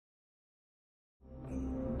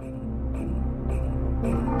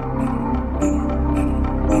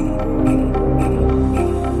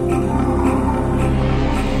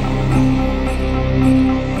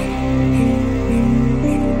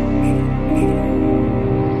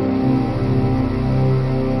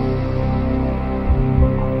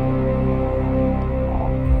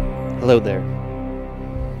Hello there.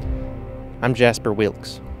 I'm Jasper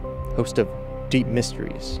Wilkes, host of Deep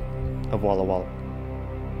Mysteries of Walla Walla.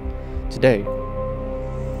 Today,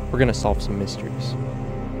 we're going to solve some mysteries.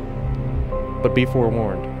 But be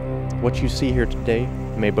forewarned, what you see here today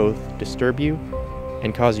may both disturb you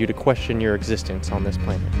and cause you to question your existence on this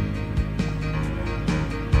planet.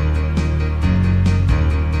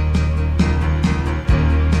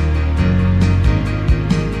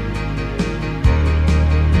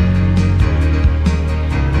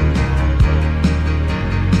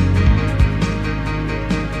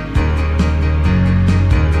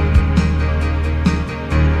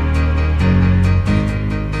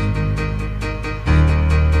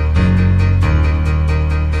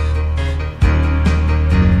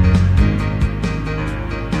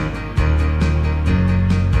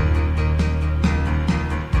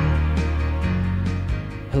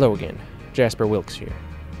 Hello again, Jasper Wilkes here.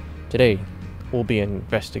 Today, we'll be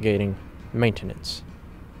investigating maintenance,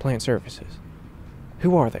 plant services.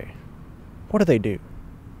 Who are they? What do they do?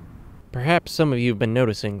 Perhaps some of you have been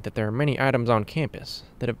noticing that there are many items on campus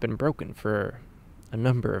that have been broken for a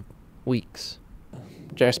number of weeks.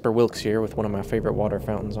 Jasper Wilkes here with one of my favorite water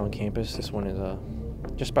fountains on campus. This one is,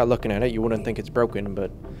 just by looking at it, you wouldn't think it's broken, but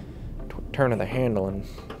turn of the handle and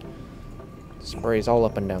it sprays all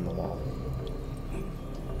up and down the wall.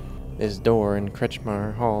 This door in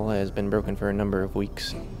Kretschmar Hall has been broken for a number of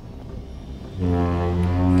weeks.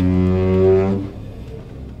 The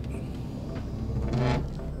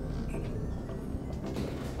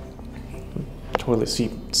toilet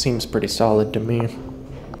seat seems pretty solid to me.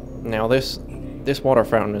 Now this water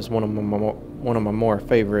fountain is one of my more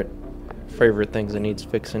favorite things that needs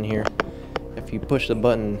fixing here. If you push the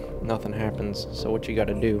button, nothing happens. So what you got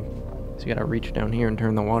to do is you got to reach down here and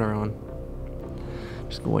turn the water on.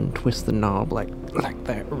 Just go ahead and twist the knob like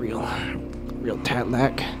that, real tight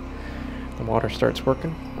like. The water starts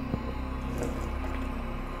working.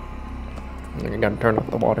 And then you gotta turn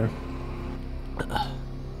off the water.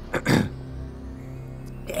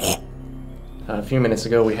 A few minutes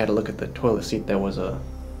ago we had a look at the toilet seat that was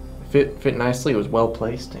fit nicely. It was well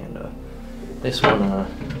placed, and this one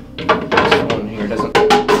here doesn't.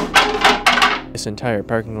 This entire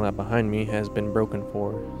parking lot behind me has been broken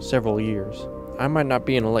for several years. I might not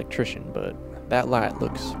be an electrician, but that light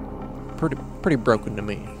looks pretty broken to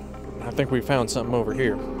me. I think we found something over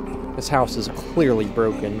here. This house is clearly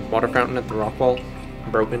broken. Water fountain at the rock wall,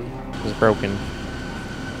 broken. It's broken.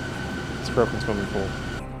 It's a broken swimming pool.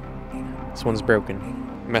 This one's broken.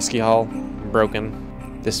 Mesky Hall,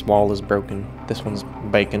 broken. This wall is broken. This one's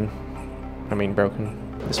broken.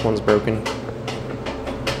 This one's broken.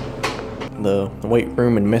 The weight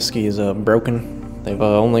room in Mesky is broken. They've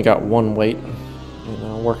only got one weight in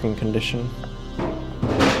working condition.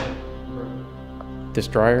 This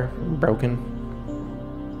dryer, broken.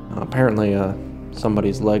 Apparently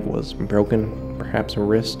somebody's leg was broken, perhaps a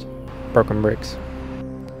wrist. Broken bricks.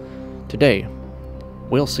 Today,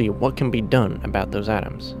 we'll see what can be done about those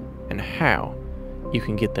items and how you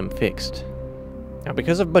can get them fixed. Now,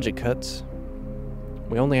 because of budget cuts,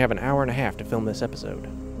 we only have an hour and a half to film this episode.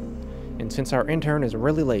 And since our intern is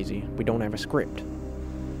really lazy, we don't have a script.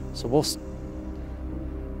 So we'll...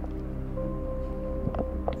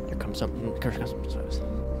 Here comes something.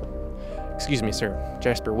 Excuse me, sir.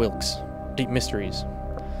 Jasper Wilkes. Deep Mysteries.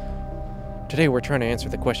 Today we're trying to answer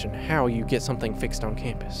the question, how you get something fixed on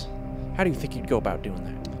campus. How do you think you'd go about doing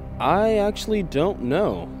that? I actually don't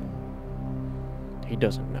know. He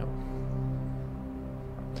doesn't know.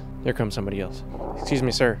 There comes somebody else. Excuse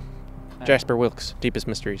me, sir. Jasper Wilkes. Deepest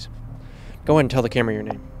Mysteries. Go ahead and tell the camera your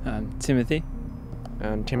name. Timothy.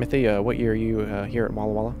 Timothy, what year are you here at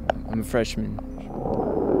Walla Walla? I'm a freshman.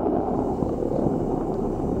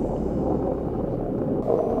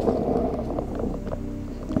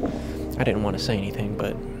 I didn't want to say anything,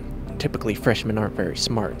 but typically freshmen aren't very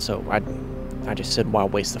smart, so I just said, why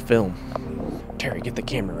waste the film? Terry, get the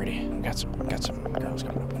camera ready. Got some girls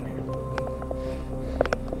coming up over here.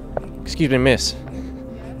 Excuse me, miss.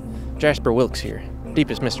 Jasper Wilkes here.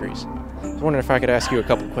 Deepest Mysteries. I was wondering if I could ask you a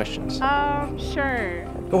couple questions. Sure.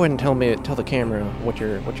 Go ahead and tell the camera what's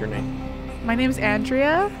your name. My name's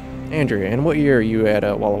Andrea. Andrea, and what year are you at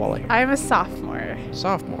Walla Walla here? I'm a sophomore.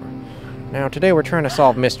 Sophomore. Now, today we're trying to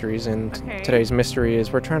solve mysteries, and Okay. today's mystery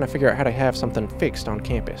is we're trying to figure out how to have something fixed on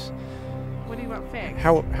campus. What do you want fixed?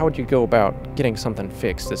 How would you go about getting something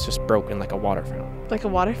fixed that's just broken, like a water fountain? Like a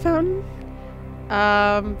water fountain?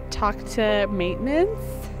 Talk to maintenance.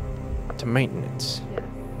 To maintenance. Yes.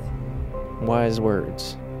 Wise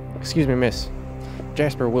words. Excuse me, miss.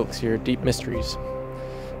 Jasper Wilkes here, Deep Mysteries.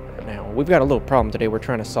 Now, we've got a little problem today we're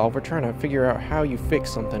trying to solve. We're trying to figure out how you fix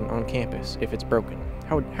something on campus if it's broken.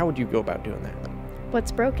 How would you go about doing that? What's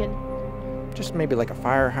broken? Just maybe like a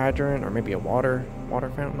fire hydrant or maybe a water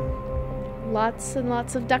fountain. Lots and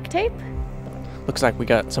lots of duct tape? Looks like we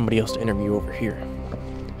got somebody else to interview over here.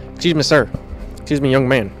 Excuse me, sir. Excuse me, young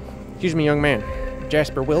man. Excuse me, young man.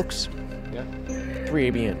 Jasper Wilkes? Yeah.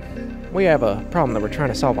 3ABN. We have a problem that we're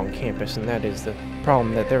trying to solve on campus, and that is the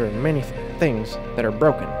problem that there are many things that are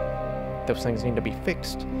broken. Those things need to be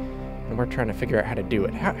fixed, and we're trying to figure out how to do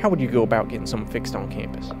it. How would you go about getting something fixed on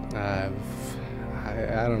campus? I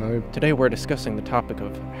don't know. Today we're discussing the topic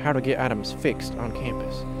of how to get items fixed on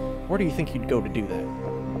campus. Where do you think you'd go to do that?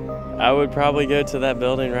 I would probably go to that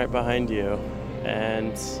building right behind you,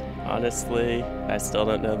 and honestly, I still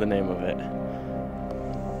don't know the name of it.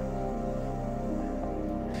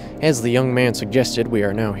 As the young man suggested, we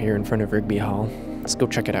are now here in front of Rigby Hall. Let's go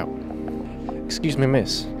check it out. Excuse me,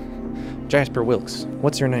 miss. Jasper Wilkes.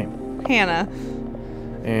 What's your name? Hannah.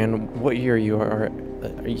 And what year you are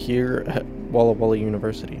here at Walla Walla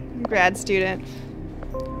University? Grad student.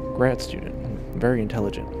 Grad student. Very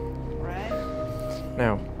intelligent. Right.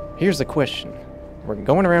 Now, here's the question. We're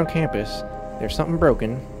going around campus. There's something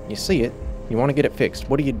broken. You see it. You want to get it fixed.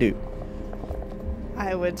 What do you do?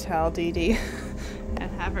 I would tell Dee Dee and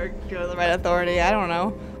have her go to the right authority. I don't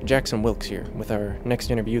know. Jackson Wilkes here with our next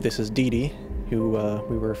interview. This is Dee Dee, who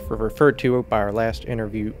we were referred to by our last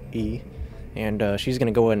interviewee, and she's going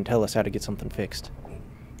to go ahead and tell us how to get something fixed.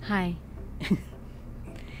 Hi.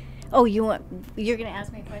 Oh, you're going to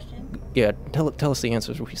ask me a question? Yeah, tell us the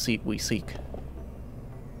answers we seek.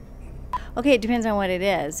 Okay, it depends on what it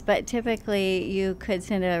is, but typically you could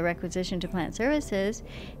send a requisition to Plant Services,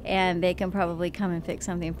 and they can probably come and fix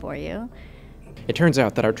something for you. It turns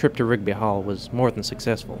out that our trip to Rigby Hall was more than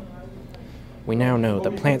successful. We now know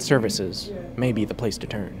that Plant Services may be the place to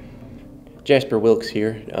turn. Jasper Wilkes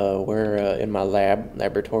here. We're in my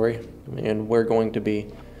laboratory, and we're going to be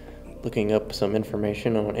looking up some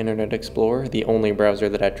information on Internet Explorer, the only browser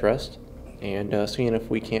that I trust, and seeing if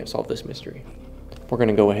we can't solve this mystery. We're going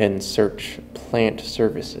to go ahead and search Plant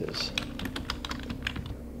Services.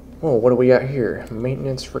 Oh, what do we got here?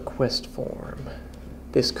 Maintenance request form.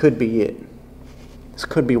 This could be it. This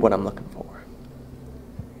could be what I'm looking for.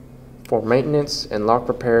 For maintenance and lock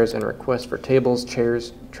repairs and requests for tables,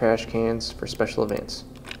 chairs, trash cans for special events.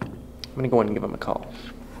 I'm going to go ahead and give them a call.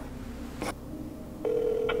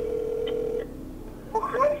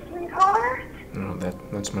 Hi, sweetheart. Oh,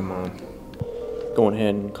 that's my mom. Going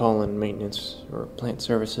ahead and calling maintenance or Plant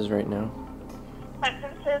Services right now. Plant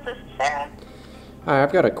Services, this is Sarah. Hi,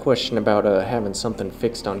 I've got a question about having something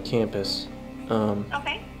fixed on campus.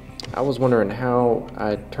 Okay. I was wondering how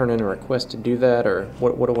I turn in a request to do that, or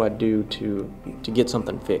what do I do to get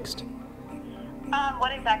something fixed?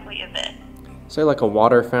 What exactly is it? Say like a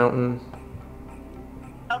water fountain.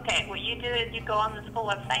 Okay, what you do is you go on the school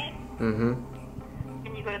website. Mm-hmm.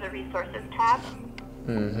 And you go to the Resources tab.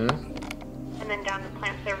 Mm-hmm. And then down to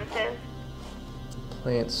Plant Services.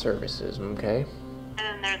 Plant Services, okay. And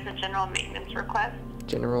then there's the General Maintenance Request.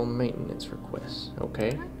 General Maintenance Request,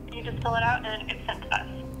 okay. And you just fill it out and it gets sent to us.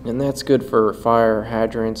 And that's good for fire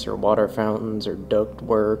hydrants or water fountains or duct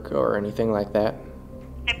work or anything like that?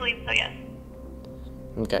 I believe so, yes.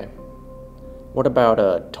 Okay. What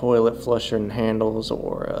about toilet flushing handles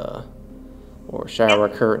or shower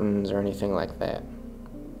curtains or anything like that?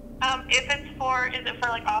 If it's for, is it for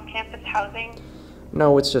like off-campus housing?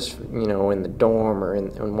 No, it's just, in the dorm or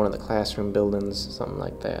in one of the classroom buildings, something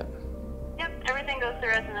like that. Yep, everything goes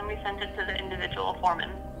through us and then we send it to the individual foreman.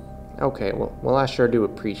 Okay, well, I sure do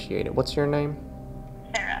appreciate it. What's your name?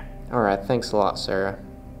 Sarah. All right, thanks a lot, Sarah.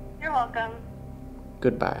 You're welcome.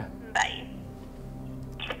 Goodbye. Bye.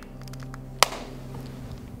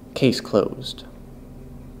 Case closed.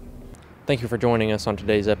 Thank you for joining us on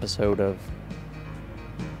today's episode of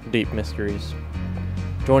Deep Mysteries.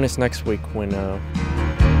 Join us next week when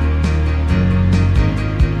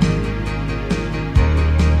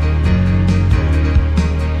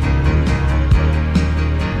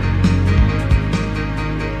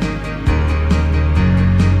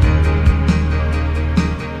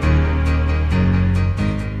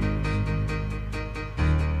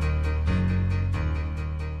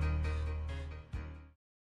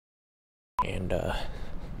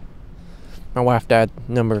my wife died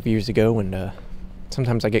a number of years ago, and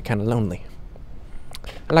sometimes I get kind of lonely.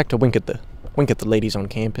 I like to wink at the ladies on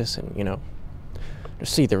campus, and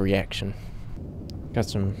just see the reaction. Got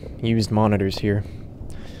some used monitors here.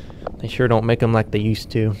 They sure don't make them like they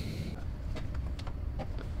used to.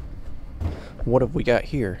 What have we got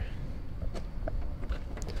here?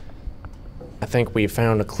 I think we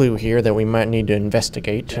found a clue here that we might need to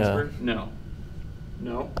investigate. Jasper, no.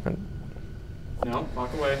 No. No,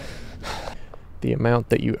 walk away. The amount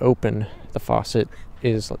that you open the faucet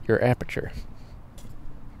is your aperture.